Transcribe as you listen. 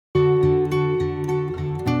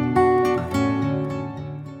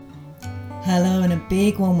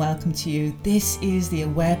big warm welcome to you. This is the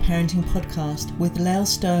Aware Parenting Podcast with Aletha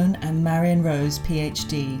Solter and Marion Rose,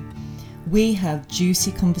 PhD. We have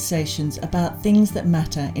juicy conversations about things that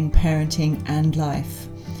matter in parenting and life.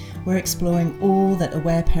 We're exploring all that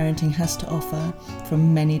Aware Parenting has to offer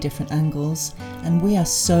from many different angles, and we are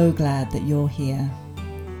so glad that you're here.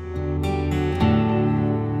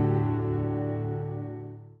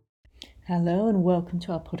 Hello and welcome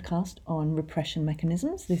to our podcast on repression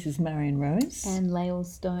mechanisms. This is Marion Rose. And Aletha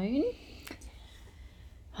Solter.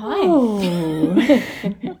 Hi. Oh,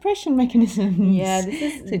 repression mechanisms. Yeah, this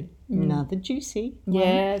is another juicy one.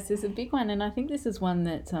 Yes, this is a big one. And I think this is one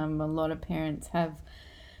that a lot of parents have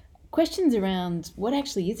questions around what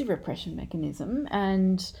actually is a repression mechanism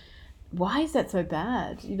and why is that so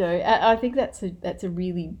bad? You know, I think that's a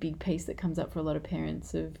really big piece that comes up for a lot of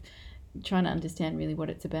parents of trying to understand really what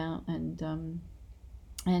it's about and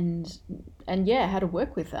yeah, how to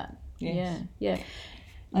work with that. Yes. Yeah.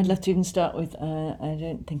 I'd love to even start with I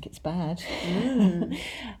don't think it's bad.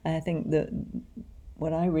 I think that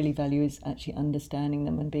what I really value is actually understanding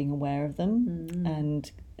them and being aware of them.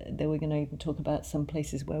 And then we're going to even talk about some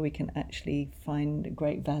places where we can actually find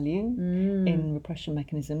great value in repression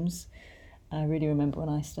mechanisms. I really remember when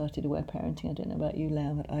I started Aware Parenting, I don't know about you,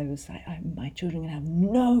 Lau, but I was like, my children have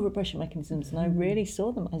no repression mechanisms. And I really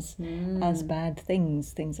saw them as bad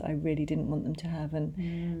things that I really didn't want them to have.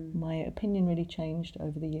 And my opinion really changed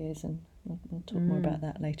over the years. And we'll talk more about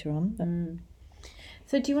that later on. But.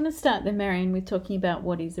 So do you want to start then, Marion, with talking about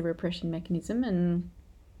what is a repression mechanism and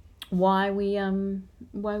why we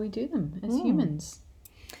do them as humans?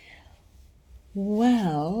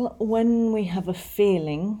 Well, when we have a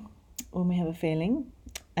feeling,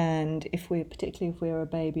 and particularly if we're a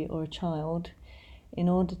baby or a child, in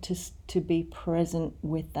order to be present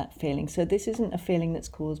with that feeling. So this isn't a feeling that's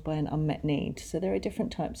caused by an unmet need. So there are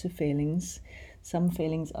different types of feelings. Some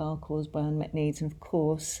feelings are caused by unmet needs, and of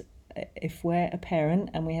course, if we're a parent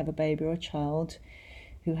and we have a baby or a child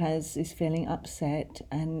who is feeling upset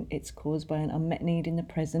and it's caused by an unmet need in the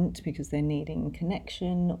present because they're needing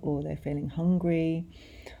connection or they're feeling hungry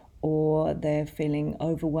or they're feeling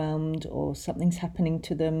overwhelmed or something's happening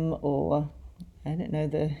to them, or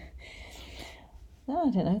the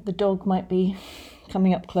dog might be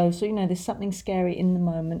coming up close, or there's something scary in the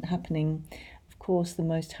moment happening. Of course, the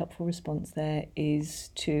most helpful response there is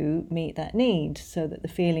to meet that need so that the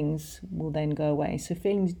feelings will then go away. So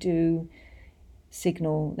feelings do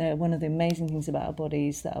signal, they're one of the amazing things about our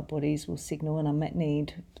bodies, that our bodies will signal an unmet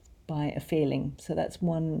need by a feeling. So that's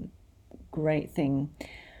one great thing.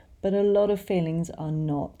 But a lot of feelings are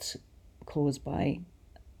not caused by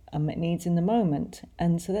unmet needs in the moment.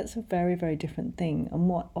 And so that's a very, very different thing. And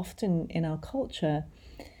what often in our culture,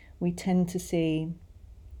 we tend to see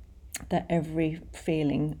that every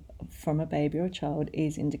feeling from a baby or a child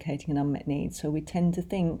is indicating an unmet need. So we tend to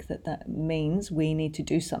think that means we need to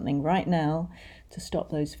do something right now to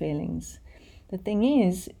stop those feelings. The thing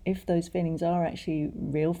is, if those feelings are actually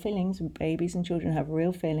real feelings, babies and children have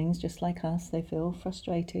real feelings just like us. They feel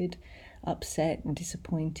frustrated, upset,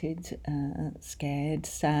 disappointed, scared,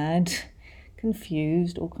 sad,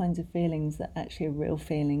 confused, all kinds of feelings that actually are real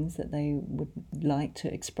feelings that they would like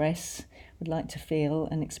to express, would like to feel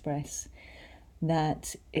and express.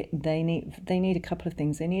 They need a couple of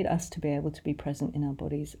things. They need us to be able to be present in our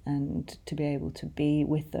bodies and to be able to be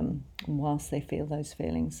with them whilst they feel those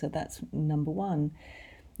feelings. So that's number one.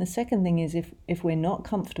 The second thing is if we're not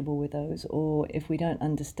comfortable with those, or if we don't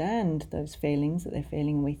understand those feelings that they're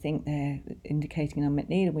feeling and we think they're indicating an unmet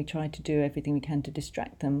need and we try to do everything we can to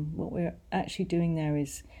distract them, what we're actually doing there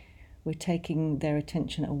is we're taking their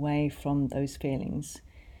attention away from those feelings.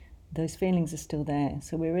 Those feelings are still there.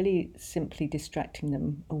 So we're really simply distracting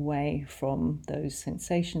them away from those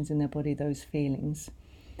sensations in their body, those feelings.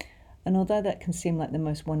 And although that can seem like the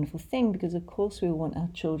most wonderful thing, because of course we want our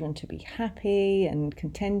children to be happy and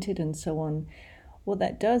contented and so on, what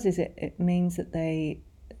that does is it means that they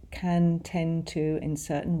can tend to, in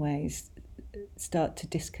certain ways, start to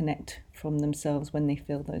disconnect from themselves when they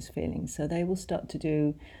feel those feelings. So they will start to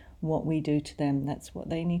do what we do to them. That's what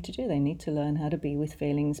they need to do. They need to learn how to be with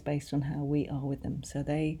feelings based on how we are with them. So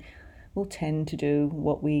they will tend to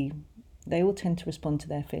they will tend to respond to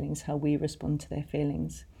their feelings, how we respond to their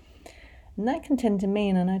feelings. And that can tend to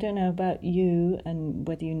mean, and I don't know about you and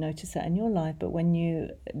whether you notice that in your life, but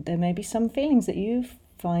there may be some feelings that you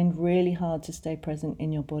find really hard to stay present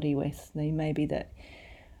in your body with. They may be that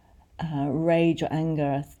rage or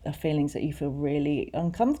anger are feelings that you feel really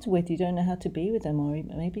uncomfortable with. You don't know how to be with them, or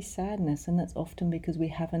maybe sadness, and that's often because we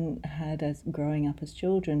haven't had, as growing up as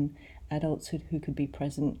children, adults who could be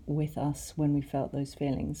present with us when we felt those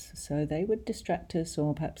feelings. So they would distract us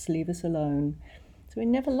or perhaps leave us alone. So we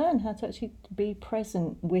never learn how to actually be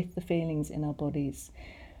present with the feelings in our bodies.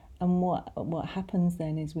 And what happens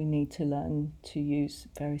then is we need to learn to use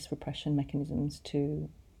various repression mechanisms to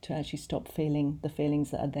actually stop feeling the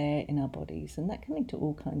feelings that are there in our bodies. And that can lead to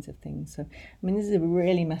all kinds of things. So, I mean, this is a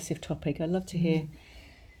really massive topic. I'd love to hear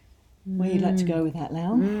where you'd like to go with that,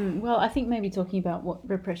 Lau. Well, I think maybe talking about what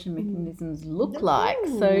repression mechanisms look like.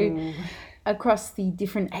 So across the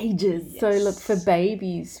different ages. Yes. So look, for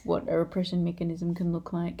babies, what a repression mechanism can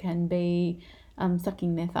look like can be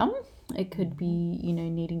sucking their thumb. It could be,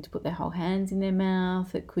 needing to put their whole hands in their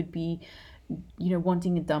mouth. It could be,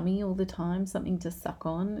 wanting a dummy all the time, something to suck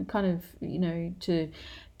on, kind of,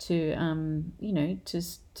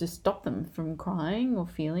 to stop them from crying or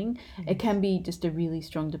feeling. Yes. It can be just a really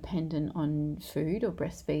strong dependent on food or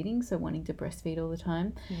breastfeeding, so wanting to breastfeed all the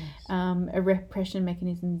time. Yes. A repression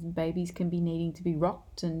mechanism in babies can be needing to be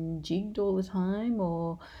rocked and jigged all the time,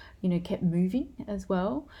 or kept moving as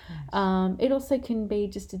well. Yes. It also can be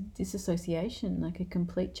just a disassociation, like a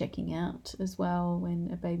complete checking out as well when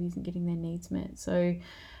a baby isn't getting their needs met. So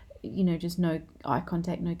just no eye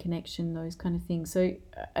contact, no connection, those kind of things. So,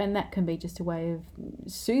 and that can be just a way of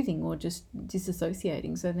soothing or just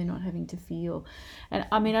disassociating, so they're not having to feel. And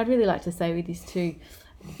I mean, I'd really like to say with this too,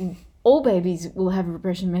 all babies will have a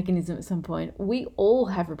repression mechanism at some point. We all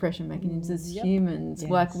have repression mechanisms as humans.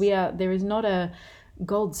 Yes. Like there is not a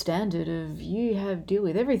gold standard of deal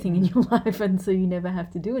with everything in your life and so you never have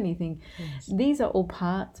to do anything. Yes. These are all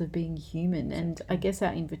parts of being human. Exactly. And I guess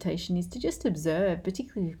our invitation is to just observe,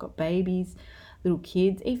 particularly if you've got babies, little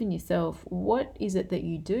kids, even yourself, what is it that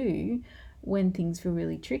you do when things feel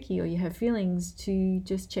really tricky or you have feelings, to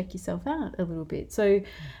just check yourself out a little bit. So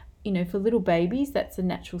for little babies, that's a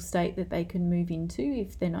natural state that they can move into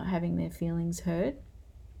if they're not having their feelings heard.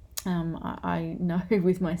 I know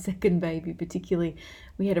with my second baby particularly,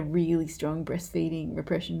 we had a really strong breastfeeding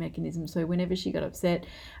repression mechanism. So whenever she got upset,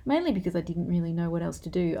 mainly because I didn't really know what else to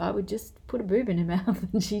do, I would just put a boob in her mouth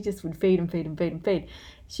and she just would feed and feed and feed and feed.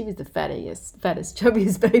 She was the fattest,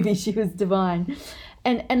 chubbiest baby. She was divine.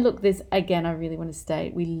 And look, I really want to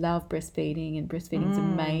state, we love breastfeeding, and breastfeeding's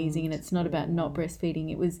amazing, and it's not about not breastfeeding.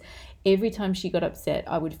 It was every time she got upset,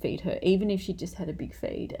 I would feed her, even if she just had a big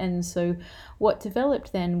feed. And so what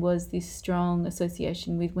developed then was this strong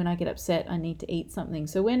association with, when I get upset, I need to eat something.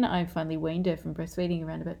 So when I finally weaned her from breastfeeding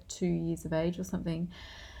around about 2 years of age or something,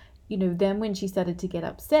 then when she started to get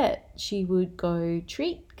upset, she would go,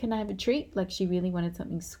 treat, can I have a treat? Like she really wanted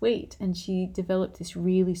something sweet. And she developed this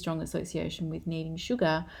really strong association with needing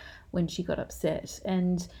sugar when she got upset.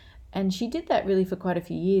 And she did that really for quite a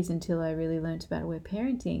few years, until I really learned about aware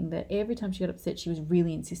parenting, that every time she got upset, she was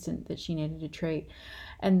really insistent that she needed a treat.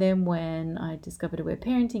 And then when I discovered aware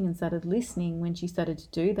parenting and started listening, when she started to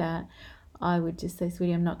do that, I would just say,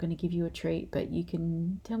 sweetie, I'm not going to give you a treat, but you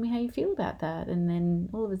can tell me how you feel about that. And then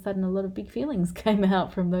all of a sudden, a lot of big feelings came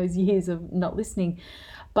out from those years of not listening.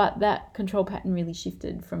 But that control pattern really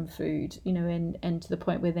shifted from food, and to the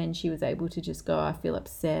point where then she was able to just go, I feel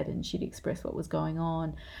upset, and she'd express what was going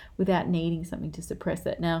on without needing something to suppress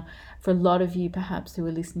it. Now, for a lot of you perhaps who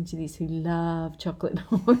are listening to this, who love chocolate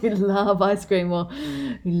or who love ice cream or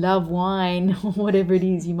who love wine or whatever it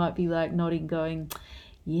is, you might be like nodding, going,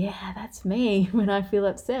 yeah, that's me. When I feel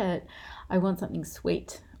upset, I want something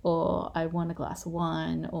sweet, or I want a glass of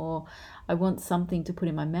wine, or I want something to put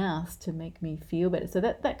in my mouth to make me feel better. So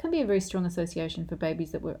that can be a very strong association for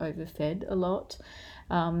babies that were overfed a lot.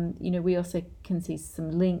 We also can see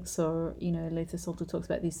some links, or, Aletha Solter talks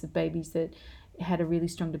about this, of babies that had a really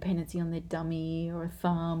strong dependency on their dummy or a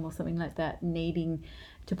thumb or something like that, needing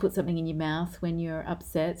to put something in your mouth when you're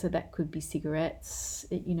upset. So that could be cigarettes.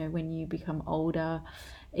 When you become older,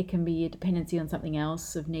 it can be a dependency on something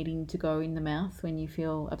else, of needing to go in the mouth when you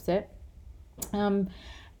feel upset. And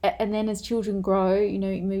then as children grow,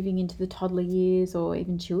 moving into the toddler years, or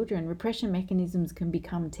even children, repression mechanisms can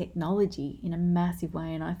become technology in a massive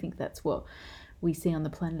way. And I think that's what we see on the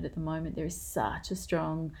planet at the moment. There is such a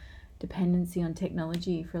strong dependency on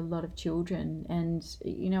technology for a lot of children. And,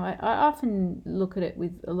 I often look at it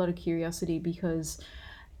with a lot of curiosity, because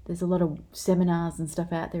there's a lot of seminars and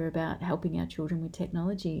stuff out there about helping our children with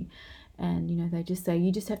technology. And, they just say,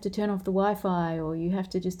 you just have to turn off the Wi-Fi, or you have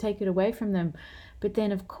to just take it away from them. But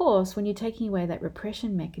then, of course, when you're taking away that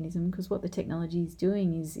repression mechanism, because what the technology is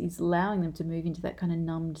doing is allowing them to move into that kind of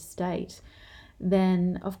numbed state,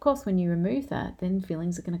 then of course when you remove that, then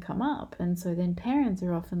feelings are going to come up. And so then parents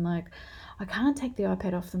are often like, I can't take the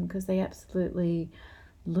iPad off them because they absolutely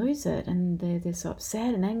lose it, and they're so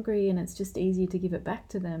upset and angry, and it's just easier to give it back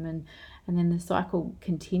to them, and then the cycle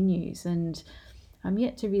continues. And I'm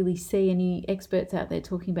yet to really see any experts out there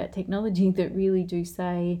talking about technology that really do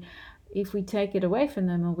say, if we take it away from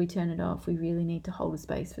them or we turn it off, we really need to hold a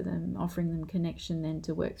space for them, offering them connection then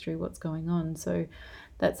to work through what's going on. So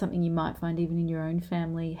that's something you might find even in your own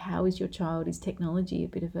family. How is your child? Is technology a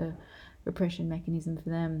bit of a repression mechanism for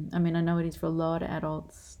them? I mean, I know it is for a lot of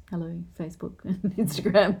adults. Hello, Facebook and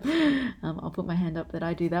Instagram. I'll put my hand up that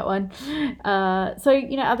I do that one. So,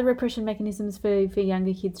 other repression mechanisms for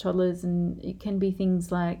younger kids, toddlers, and it can be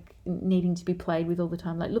things like needing to be played with all the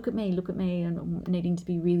time, like look at me, and needing to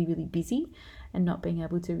be really, really busy and not being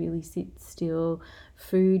able to really sit still.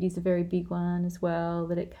 Food is a very big one as well,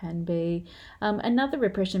 that it can be. Another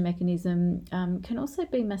repression mechanism can also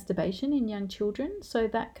be masturbation in young children. So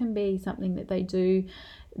that can be something that they do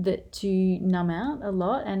to numb out a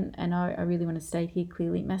lot. And I really want to state here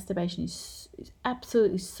clearly, masturbation is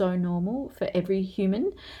absolutely so normal for every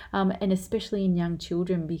human, and especially in young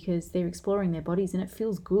children, because they're exploring their bodies and it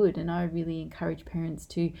feels good. And I really encourage parents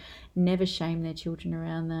to never shame their children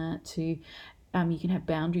around that, to you can have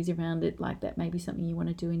boundaries around it, like that may be something you want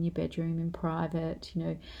to do in your bedroom in private,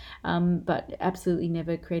 but absolutely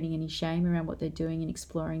never creating any shame around what they're doing and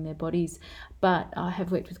exploring their bodies. But I have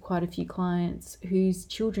worked with quite a few clients whose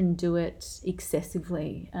children do it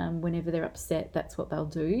excessively. Whenever they're upset, that's what they'll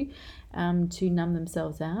do to numb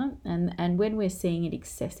themselves out. And when we're seeing it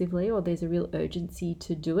excessively, or there's a real urgency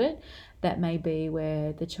to do it, that may be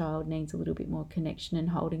where the child needs a little bit more connection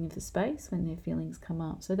and holding of the space when their feelings come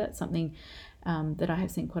up. So that's something that I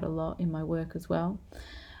have seen quite a lot in my work as well.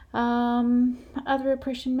 Other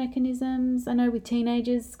repression mechanisms, I know with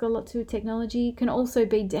teenagers, it's got a lot to do with technology. Can also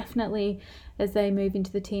be definitely as they move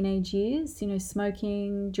into the teenage years,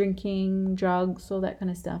 smoking, drinking, drugs, all that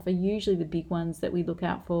kind of stuff are usually the big ones that we look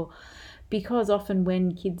out for, because often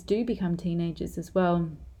when kids do become teenagers as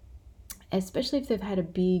well, especially if they've had a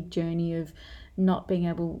big journey of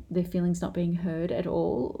their feelings not being heard at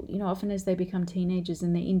all, often as they become teenagers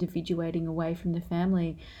and they're individuating away from the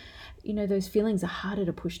family, those feelings are harder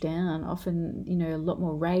to push down. Often, a lot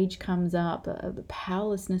more rage comes up, the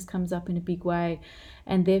powerlessness comes up in a big way.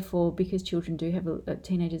 And therefore, because children do have,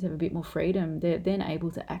 teenagers have a bit more freedom, they're then able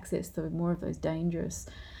to access more of those dangerous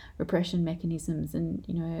repression mechanisms. And,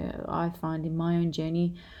 I find in my own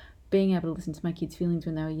journey, being able to listen to my kids' feelings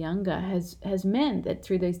when they were younger has meant that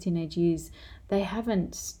through those teenage years, they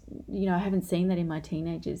haven't, I haven't seen that in my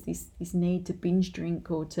teenagers, this need to binge drink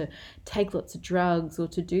or to take lots of drugs or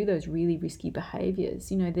to do those really risky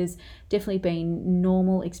behaviours. There's definitely been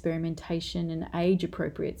normal experimentation and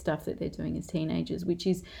age-appropriate stuff that they're doing as teenagers, which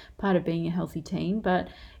is part of being a healthy teen, but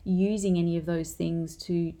using any of those things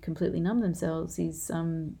to completely numb themselves is,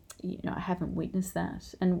 I haven't witnessed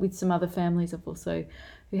that. And with some other families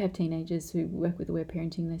who have teenagers who work with aware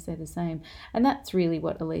parenting, they say the same. And that's really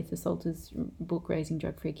what Aletha Solter's book, Raising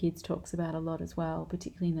Drug-Free Kids, talks about a lot as well,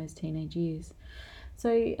 particularly in those teenage years. So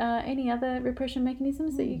any other repression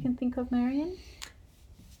mechanisms that you can think of, Marion?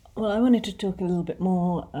 Well, I wanted to talk a little bit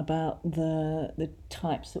more about the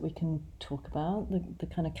types that we can talk about, the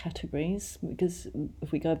kind of categories, because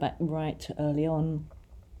if we go back right to early on,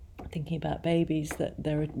 thinking about babies, that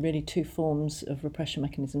there are really two forms of repression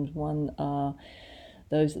mechanisms. One are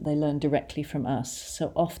those that they learn directly from us.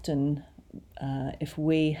 So often, if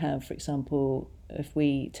we have, for example, if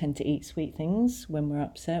we tend to eat sweet things when we're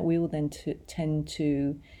upset, we will then tend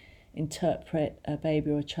to interpret a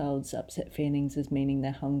baby or a child's upset feelings as meaning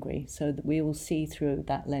they're hungry. So that we will see through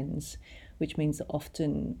that lens, which means that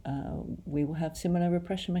often we will have similar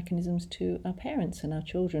repression mechanisms to our parents, and our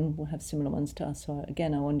children will have similar ones to us. So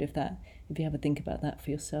again, I wonder if you have a think about that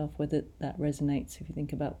for yourself, whether that resonates. If you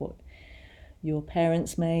think about what your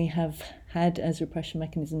parents may have had as repression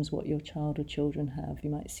mechanisms, what your child or children have, you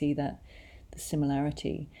might see that the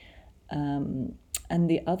similarity. And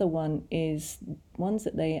the other one is ones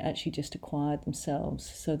that they actually just acquired themselves.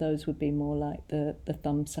 So those would be more like the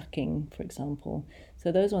thumb sucking, for example.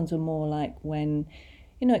 So those ones are more like when,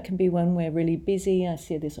 it can be when we're really busy. I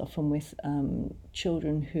see this often with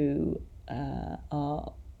children who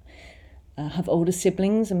have older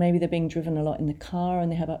siblings, and maybe they're being driven a lot in the car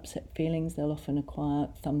and they have upset feelings. They'll often acquire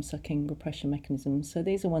thumb-sucking repression mechanisms. So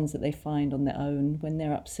these are ones that they find on their own when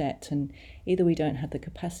they're upset, and either we don't have the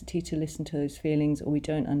capacity to listen to those feelings or we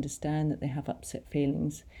don't understand that they have upset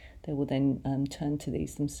feelings. They will then turn to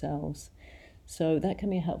these themselves. So that can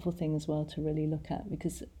be a helpful thing as well to really look at,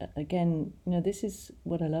 because again, this is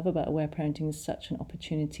what I love about aware parenting, is such an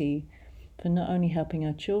opportunity for not only helping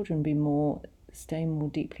our children stay more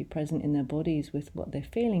deeply present in their bodies with what they're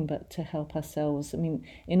feeling, but to help ourselves. I mean,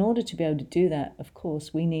 in order to be able to do that, of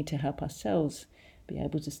course, we need to help ourselves be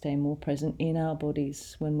able to stay more present in our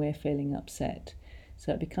bodies when we're feeling upset.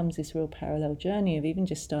 So it becomes this real parallel journey of even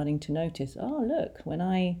just starting to notice, oh, look, when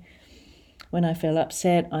I feel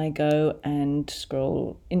upset, I go and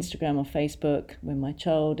scroll Instagram or Facebook. When my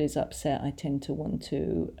child is upset, I tend to want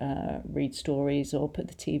to read stories or put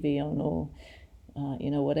the TV on, or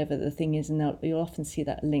whatever the thing is, and you'll often see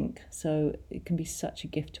that link. So it can be such a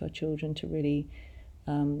gift to our children to really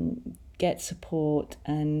get support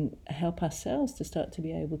and help ourselves to start to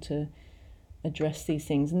be able to address these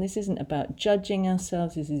things. And this isn't about judging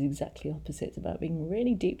ourselves. This is exactly opposite. It's about being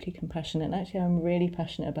really deeply compassionate. And actually, I'm really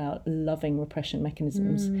passionate about loving repression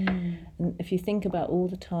mechanisms. And if you think about all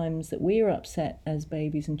the times that we were upset as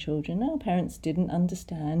babies and children, our parents didn't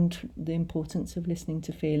understand the importance of listening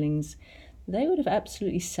to feelings. They would have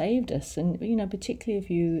absolutely saved us. And, particularly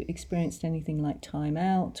if you experienced anything like time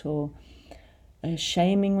out or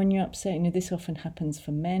shaming when you're upset, this often happens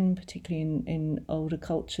for men, particularly in older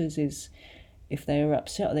cultures, is if they were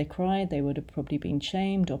upset or they cried, they would have probably been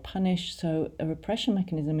shamed or punished. So a repression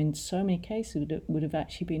mechanism in so many cases would have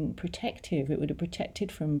actually been protective. It would have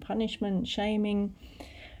protected from punishment, shaming,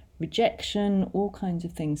 rejection, all kinds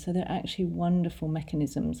of things. So they're actually wonderful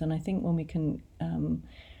mechanisms. And I think when we can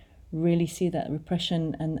really see that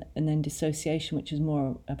repression and then dissociation, which is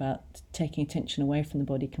more about taking attention away from the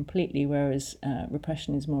body completely, whereas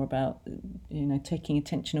repression is more about taking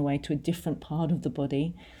attention away to a different part of the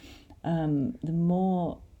body, the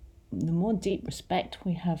more deep respect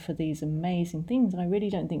we have for these amazing things. I really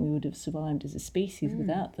don't think we would have survived as a species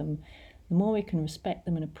without them. The more we can respect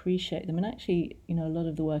them and appreciate them, and actually, a lot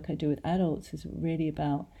of the work I do with adults is really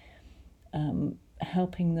about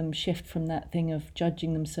helping them shift from that thing of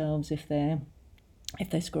judging themselves if they're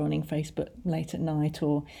scrolling Facebook late at night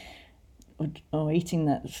or eating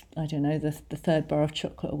that, I don't know, the third bar of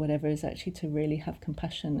chocolate or whatever, is actually to really have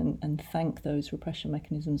compassion and thank those repression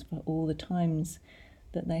mechanisms for all the times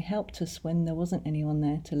that they helped us when there wasn't anyone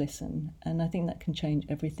there to listen. And I think that can change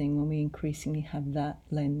everything when we increasingly have that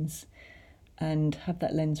lens, and have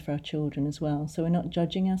that lens for our children as well. So we're not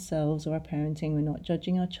judging ourselves or our parenting, we're not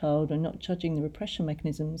judging our child, we're not judging the repression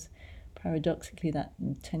mechanisms. Paradoxically, that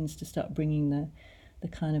tends to start bringing the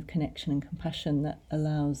kind of connection and compassion that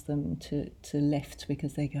allows them to lift,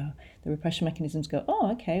 because the repression mechanisms go,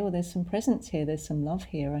 oh, okay, well, there's some presence here, there's some love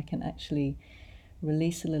here, I can actually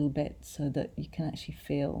release a little bit so that you can actually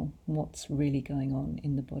feel what's really going on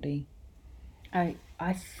in the body.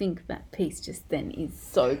 I think that piece just then is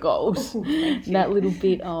so gold. Thank you. That little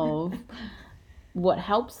bit of what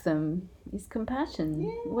helps them is compassion.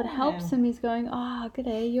 Yeah. What helps them is going, good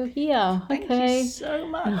day, you're here. Thank you so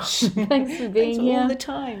much. Thanks for being for here. all the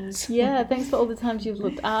times. Yeah, thanks for all the times you've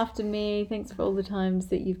looked after me. Thanks for all the times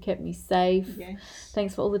that you've kept me safe. Yes.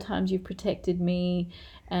 Thanks for all the times you've protected me.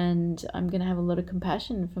 And I'm going to have a lot of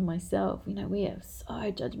compassion for myself. We are so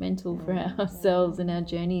judgmental for ourselves and our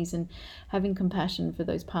journeys, and having compassion for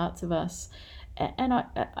those parts of us. And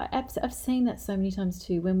I've seen that so many times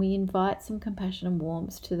too. When we invite some compassion and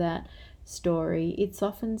warmth to that story, it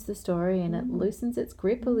softens the story and it loosens its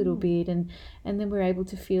grip a little bit, and then we're able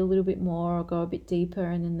to feel a little bit more or go a bit deeper,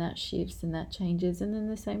 and then that shifts and that changes. And then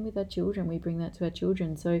the same with our children, we bring that to our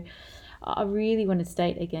children. So I really want to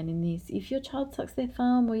state again in this, if your child sucks their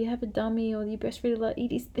thumb or you have a dummy or you breastfeed a lot,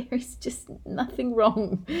 there is just nothing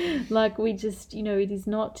wrong. Like it is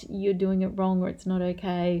not you're doing it wrong or it's not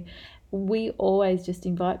okay. We always just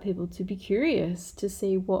invite people to be curious to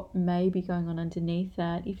see what may be going on underneath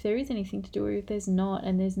that, if there is anything to do or if there's not,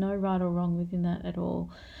 and there's no right or wrong within that at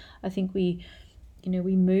all. I think we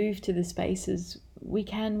move to the spaces we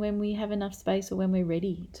can when we have enough space or when we're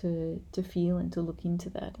ready to feel and to look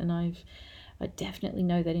into that. And I definitely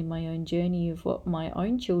know that in my own journey of what my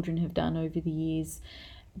own children have done over the years.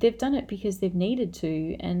 They've done it because they've needed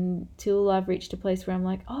to, until I've reached a place where I'm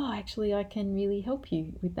like, actually I can really help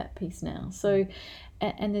you with that piece now. So,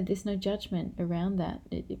 and then there's no judgment around that.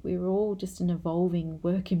 We're all just an evolving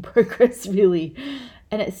work in progress, really,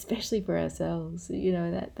 and especially for ourselves.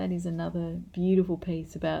 That is another beautiful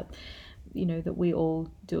piece about, that we all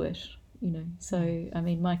do it. So I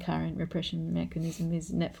mean, my current repression mechanism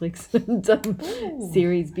is Netflix and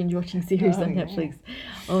binge watching series on Netflix.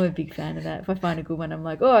 Yeah. I'm a big fan of that. If I find a good one, I'm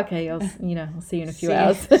like, okay, I'll see you in a few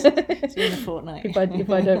hours. See you in a fortnight. if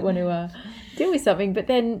I don't want to deal with something, but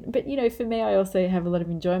for me, I also have a lot of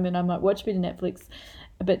enjoyment. I might watch a bit of Netflix,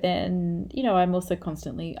 But then, I'm also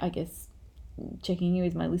constantly, I guess, checking in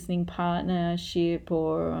with my listening partnership,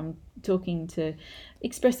 or I'm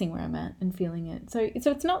expressing where I'm at and feeling it. So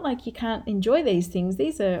it's not like you can't enjoy these things.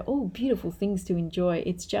 These are all beautiful things to enjoy.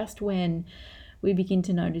 It's just when we begin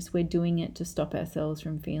to notice we're doing it to stop ourselves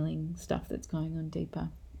from feeling stuff that's going on deeper.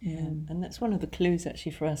 Yeah, and that's one of the clues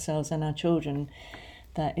actually for ourselves and our children,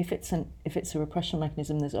 that if it's a repression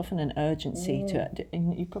mechanism, there's often an urgency to it.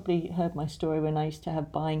 And you probably heard my story when I used to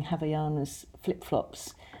have buying Havaianas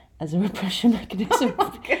flip-flops as a repression mechanism.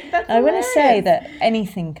 I want to say that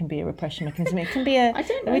anything can be a repression mechanism. It can be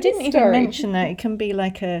we didn't even mention that. It can be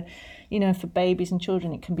like for babies and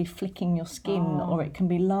children, it can be flicking your skin, or it can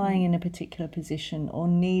be lying in a particular position, or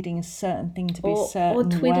needing a certain thing to be a certain way.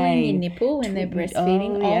 Or twiddling your nipple when they're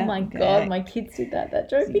breastfeeding. Oh my God, my kids did that. That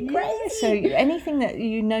drove me crazy. So anything that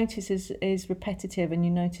you notice is repetitive, and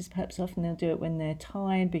you notice perhaps often they'll do it when they're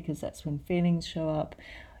tired, because that's when feelings show up.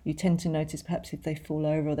 You tend to notice perhaps if they fall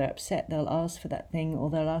over or they're upset, they'll ask for that thing, or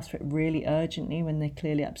they'll ask for it really urgently when they're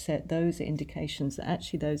clearly upset. Those are indications that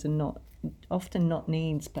actually those are often not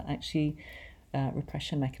needs, but actually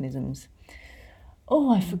repression mechanisms.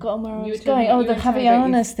 Oh, I've forgotten where I was going. Oh, the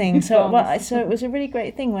Havaianas thing. So it was a really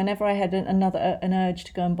great thing. Whenever I had an urge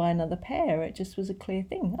to go and buy another pair, it just was a clear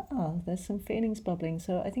thing. There's some feelings bubbling.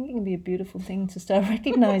 So I think it can be a beautiful thing to start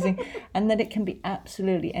recognizing, and that it can be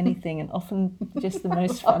absolutely anything, and often just the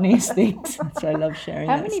most funniest things. So I love sharing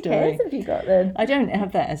that story. How many pairs have you got then? I don't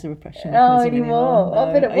have that as a repression mechanism anymore.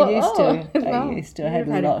 No, I used to. I had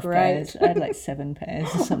a lot of pairs. I had like 7 pairs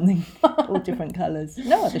or something, all different colours.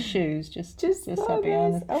 No other shoes, just Havaianas.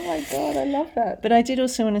 Oh my God, I love that. But I did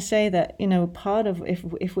also want to say that, part of,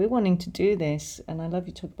 if we're wanting to do this, and I love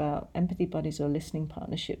you talk about empathy buddies or listening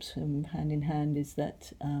partnerships hand in hand, is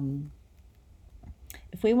that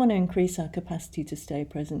if we want to increase our capacity to stay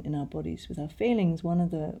present in our bodies with our feelings, one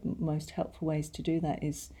of the most helpful ways to do that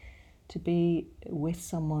is to be with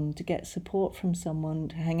someone, to get support from someone,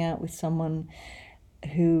 to hang out with someone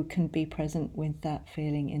who can be present with that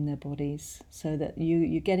feeling in their bodies, so that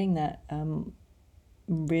you're getting that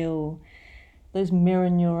those mirror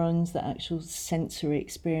neurons, the actual sensory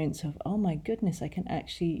experience of, oh my goodness, I could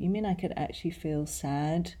actually feel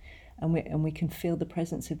sad, and we can feel the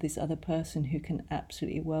presence of this other person who can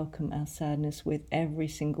absolutely welcome our sadness with every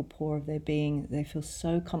single pore of their being. They feel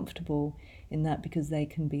so comfortable in that because they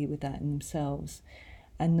can be with that in themselves.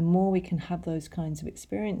 And the more we can have those kinds of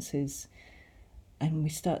experiences, and we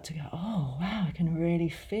start to go, oh wow, I can really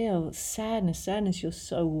feel sadness, you're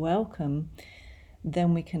so welcome,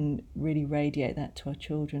 then we can really radiate that to our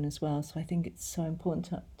children as well. So I think it's so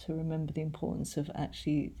important to remember the importance of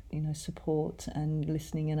actually, support and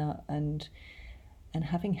listening and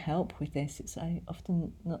having help with this. It's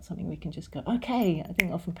often not something we can just go, okay. I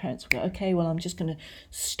think often parents will go, okay, well, I'm going to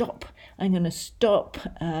stop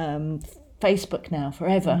Facebook now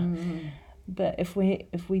forever. But if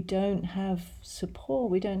we don't have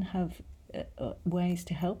support, we don't have ways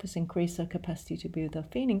to help us increase our capacity to be with our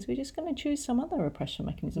feelings, we're just going to choose some other repression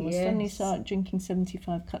mechanism. We'll suddenly start drinking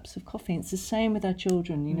 75 cups of coffee. It's the same with our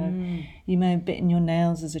children. You may have bitten your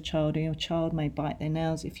nails as a child, or your child may bite their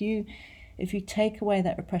nails. If you take away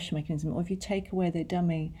that repression mechanism, or if you take away their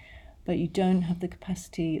dummy, but you don't have the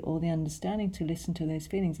capacity or the understanding to listen to those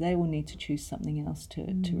feelings, they will need to choose something else to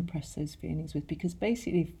repress those feelings with, because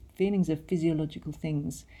basically feelings are physiological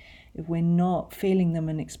things. If we're not feeling them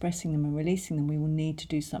and expressing them and releasing them, we will need to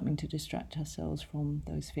do something to distract ourselves from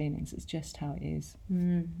those feelings. It's just how it is.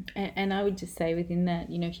 And I would just say within that,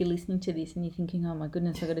 if you're listening to this and you're thinking, oh my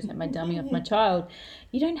goodness, I've got to take my dummy off my child,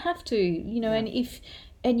 you don't have to,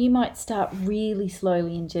 and you might start really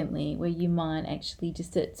slowly and gently, where you might actually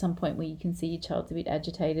just at some point where you can see your child's a bit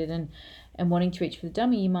agitated and wanting to reach for the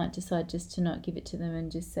dummy, you might decide just to not give it to them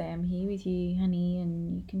and just say, I'm here with you, honey,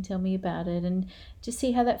 and you can tell me about it, and just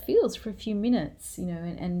see how that feels for a few minutes,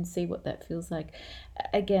 and see what that feels like.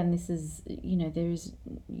 Again, this is,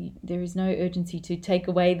 there is no urgency to take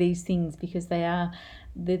away these things, because they're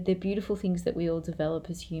beautiful things that we all develop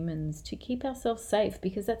as humans to keep ourselves safe,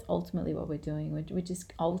 because that's ultimately what we're doing. We're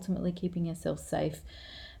just ultimately keeping ourselves safe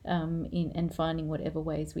and finding whatever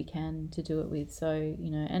ways we can to do it with. So,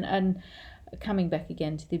 and coming back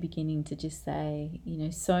again to the beginning to just say,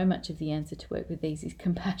 so much of the answer to work with these is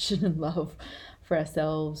compassion and love for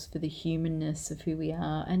ourselves, for the humanness of who we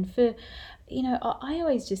are, and for, I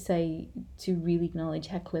always just say to really acknowledge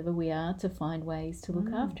how clever we are to find ways to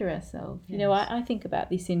look after ourselves. Yes. I think about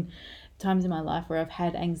this in times in my life where I've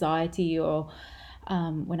had anxiety, or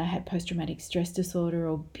when I had post-traumatic stress disorder,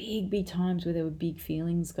 or big times where there were big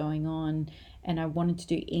feelings going on and I wanted to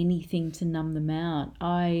do anything to numb them out.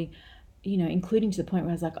 I including to the point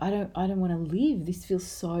where I was like, I don't want to live. This feels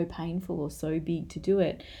so painful or so big to do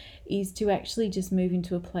it, is to actually just move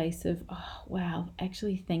into a place of, oh, wow,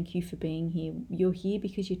 actually, thank you for being here. You're here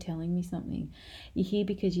because you're telling me something. You're here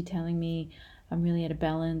because you're telling me I'm really out of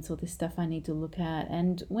balance, or there's stuff I need to look at.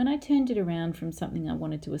 And when I turned it around from something I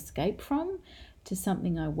wanted to escape from to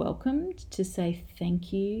something I welcomed, to say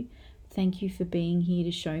thank you for being here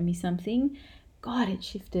to show me something, God, it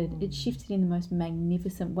shifted. It shifted in the most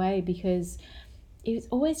magnificent way, because it was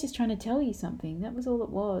always just trying to tell you something. That was all it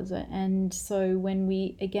was. And so when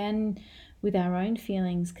we, again, with our own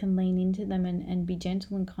feelings, can lean into them and be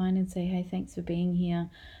gentle and kind and say, hey, thanks for being here.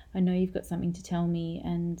 I know you've got something to tell me,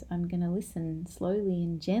 and I'm going to listen slowly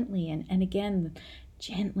and gently. And again,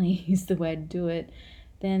 gently is the way to do it.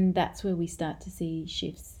 Then that's where we start to see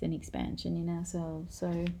shifts and expansion in ourselves.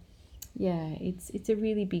 So yeah, it's a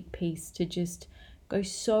really big piece to just go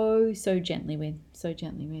so gently with.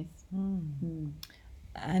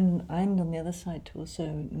 And on the other side, to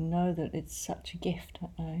also know that it's such a gift.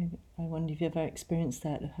 I wonder if you've ever experienced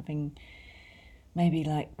that, of having maybe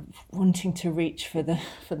like wanting to reach for the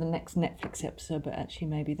next Netflix episode, but actually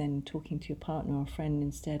maybe then talking to your partner or friend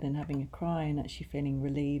instead, and having a cry and actually feeling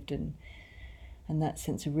relieved, and that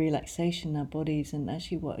sense of relaxation in our bodies, and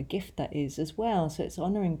actually what a gift that is as well. So it's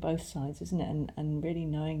honouring both sides, isn't it? And really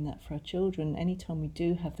knowing that for our children, anytime we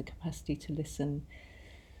do have the capacity to listen,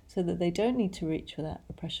 so that they don't need to reach for that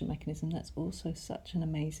repression mechanism, that's also such an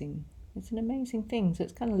amazing thing. So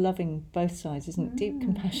it's kind of loving both sides, isn't it? Deep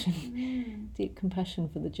compassion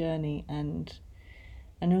for the journey, and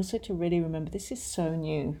also to really remember this is so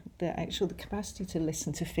new. The capacity to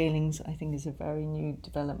listen to feelings, I think, is a very new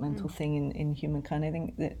developmental thing in humankind. I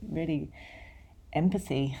think that really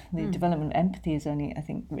empathy, the development of empathy is only, I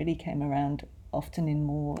think, really came around often in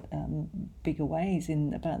more bigger ways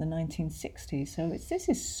in about the 1960s. So this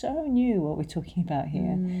is so new what we're talking about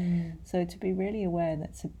here. So to be really aware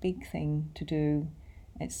that's a big thing to do.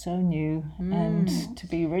 It's so new, and to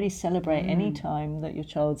be really celebrate any time that your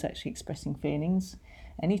child's actually expressing feelings,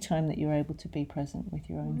 any time that you're able to be present with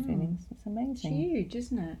your own feelings. It's amazing. It's huge,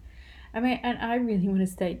 isn't it? I mean, and I really want to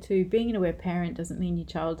state too, being an aware parent doesn't mean your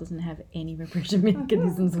child doesn't have any repression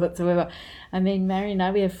mechanisms whatsoever. I mean, Mary and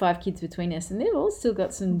I, we have 5 kids between us, and they've all still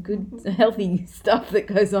got some good, healthy stuff that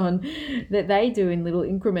goes on that they do in little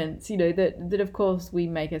increments, that of course we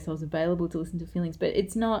make ourselves available to listen to feelings, but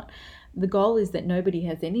it's not, the goal is that nobody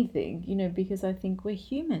has anything, because I think we're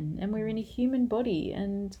human and we're in a human body,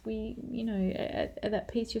 and we, at that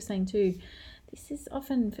piece you're saying too, this is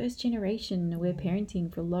often first generation aware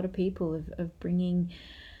parenting for a lot of people, of bringing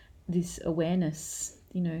this awareness,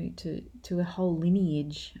 to a whole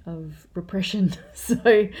lineage of repression.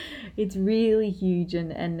 So it's really huge,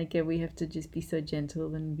 and again, we have to just be so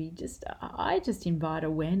gentle and I just invite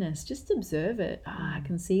awareness, just observe it. I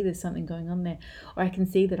can see there's something going on there, or I can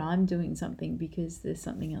see that I'm doing something because there's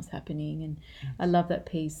something else happening. And I love that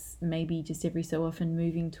piece, maybe just every so often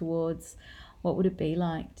moving towards, what would it be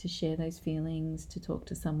like to share those feelings, to talk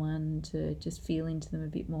to someone, to just feel into them a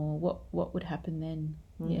bit more? What would happen then?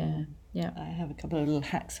 Yeah. I have a couple of little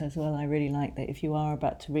hacks as well. I really like that if you are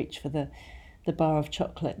about to reach for the bar of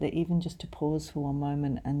chocolate, that even just to pause for one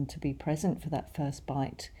moment and to be present for that first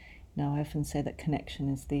bite. Now, I often say that connection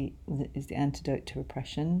is the antidote to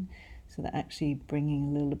repression. So that actually bringing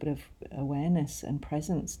a little bit of awareness and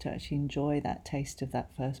presence to actually enjoy that taste of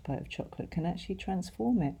that first bite of chocolate can actually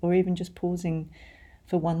transform it. Or even just pausing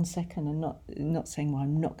for 1 second and not saying, well,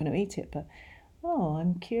 I'm not going to eat it, but, oh,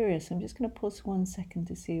 I'm curious. I'm just going to pause for 1 second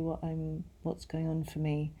to see what's going on for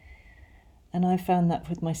me. And I found that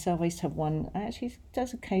with myself. I used to have one, it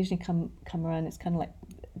does occasionally come around. It's kind of like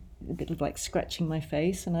a bit of like scratching my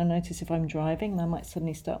face, and I notice if I'm driving, and I might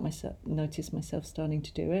suddenly notice myself starting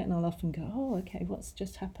to do it, and I'll often go, oh, okay, what's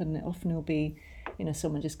just happened? It often will be,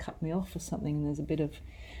 someone just cut me off or something, and there's a bit of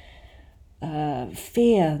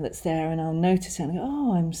fear that's there, and I'll notice it and go,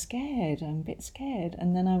 oh, I'm a bit scared,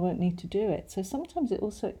 and then I won't need to do it. So sometimes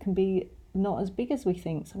it can be not as big as we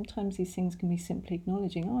think. Sometimes these things can be simply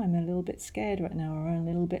acknowledging, oh, I'm a little bit scared right now, or I'm a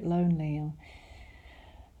little bit lonely, or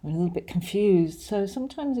I'm a little bit confused. So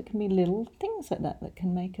sometimes it can be little things like that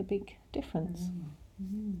can make a big difference.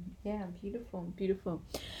 Yeah, beautiful.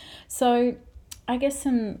 So I guess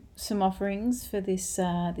some offerings for this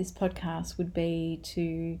podcast would be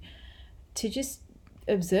to just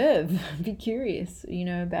observe, be curious,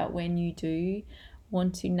 about when you do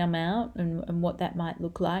want to numb out, and what that might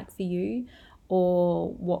look like for you,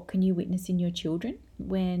 Or what can you witness in your children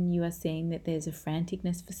when you are seeing that there's a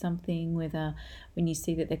franticness for something, whether when you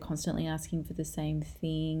see that they're constantly asking for the same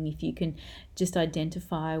thing, if you can just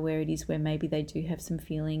identify where it is where maybe they do have some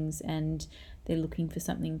feelings and they're looking for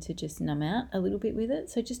something to just numb out a little bit with it.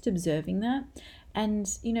 So just observing that. And,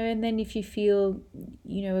 and then if you feel,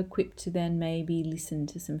 equipped to then maybe listen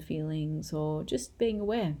to some feelings or just being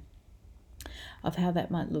aware of how that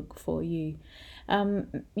might look for you.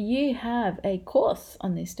 You have a course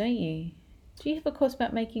on this, don't you? Do you have a course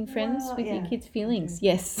about making friends with your kids' feelings?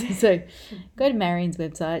 Yes. So go to Marion's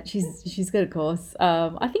website. She's got a course.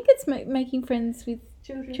 I think it's making friends with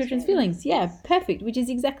children's feelings. Yeah, perfect, which is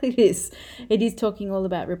exactly this. It is talking all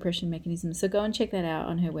about repression mechanisms. So go and check that out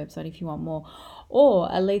on her website if you want more. Or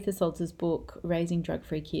Aletha Solter's book, Raising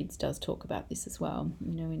Drug-Free Kids, does talk about this as well,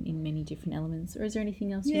 in many different elements. Or is there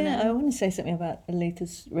anything else you want to add? I want to say something about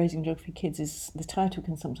Aletha's Raising Drug-Free Kids. Is the title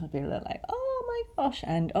can sometimes be a little like, oh my gosh,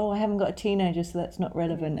 and I haven't got a teenager, so that's not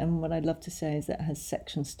relevant. And what I'd love to say is that it has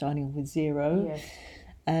sections starting off with 0. Yes.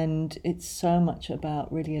 And it's so much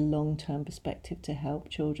about really a long-term perspective to help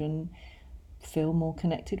children feel more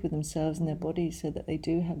connected with themselves and their bodies, so that they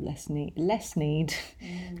do have less need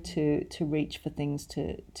to reach for things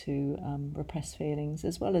to repress feelings,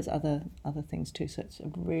 as well as other things too. So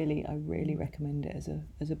I really recommend it as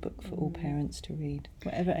a book for all parents to read,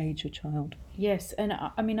 whatever age your child. Yes, and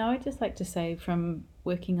I would just like to say, from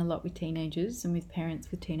working a lot with teenagers and with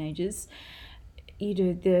parents with teenagers,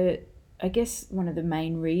 I guess one of the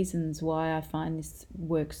main reasons why I find this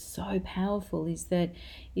work so powerful is that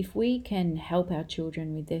if we can help our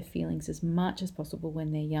children with their feelings as much as possible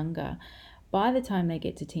when they're younger, by the time they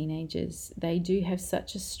get to teenagers, they do have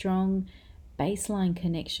such a strong baseline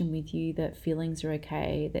connection with you that feelings are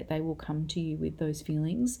okay, that they will come to you with those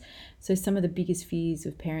feelings. So some of the biggest fears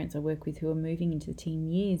of parents I work with who are moving into the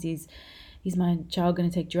teen years is my child going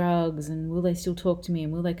to take drugs, and will they still talk to me,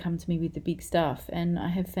 and will they come to me with the big stuff? And I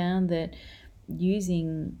have found that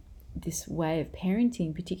using this way of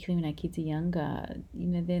parenting, particularly when our kids are younger,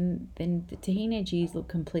 then the teenage years look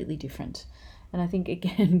completely different. And I think,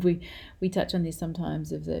 again, we touch on this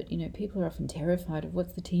sometimes, of that, people are often terrified of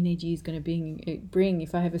what's the teenage years going to bring.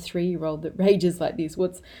 If I have a 3-year-old that rages like this,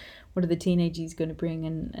 what are the teenage years going to bring?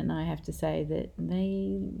 And I have to say that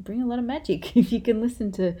they bring a lot of magic. If you can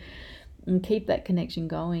listen to and keep that connection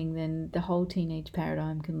going, then the whole teenage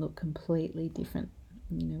paradigm can look completely different,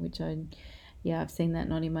 which I've seen that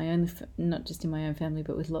not just in my own family,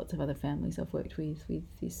 but with lots of other families I've worked with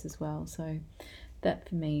this as well. So that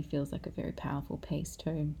for me feels like a very powerful piece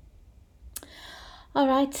too. All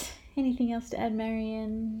right, anything else to add,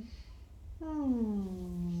 Marianne?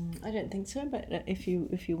 I don't think so, but if you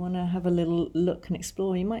want to have a little look and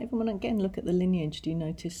explore, you might even want to again look at the lineage. Do you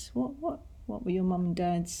notice what were your mum and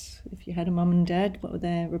dad's? If you had a mum and dad, what were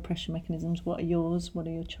their repression mechanisms? What are yours? What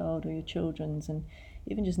are your child or your children's? And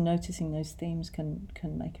even just noticing those themes can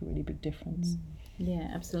make a really big difference.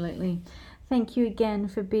 Yeah, absolutely. Thank you again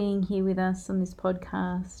for being here with us on this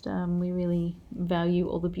podcast. We really value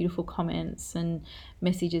all the beautiful comments and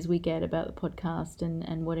messages we get about the podcast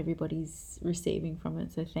and what everybody's receiving from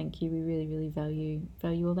it. So thank you. We really, really value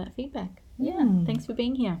all that feedback. Yeah, thanks for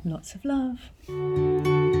being here. Lots of love.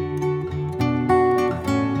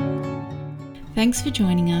 Thanks for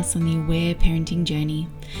joining us on the Aware Parenting Journey.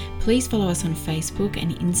 Please follow us on Facebook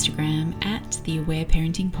and Instagram at the Aware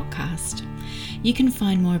Parenting Podcast. You can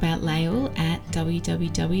find more about Lael at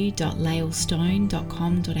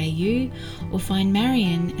www.laelstone.com.au or find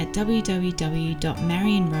Marion at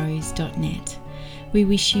www.marionrose.net. We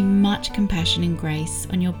wish you much compassion and grace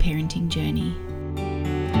on your parenting journey.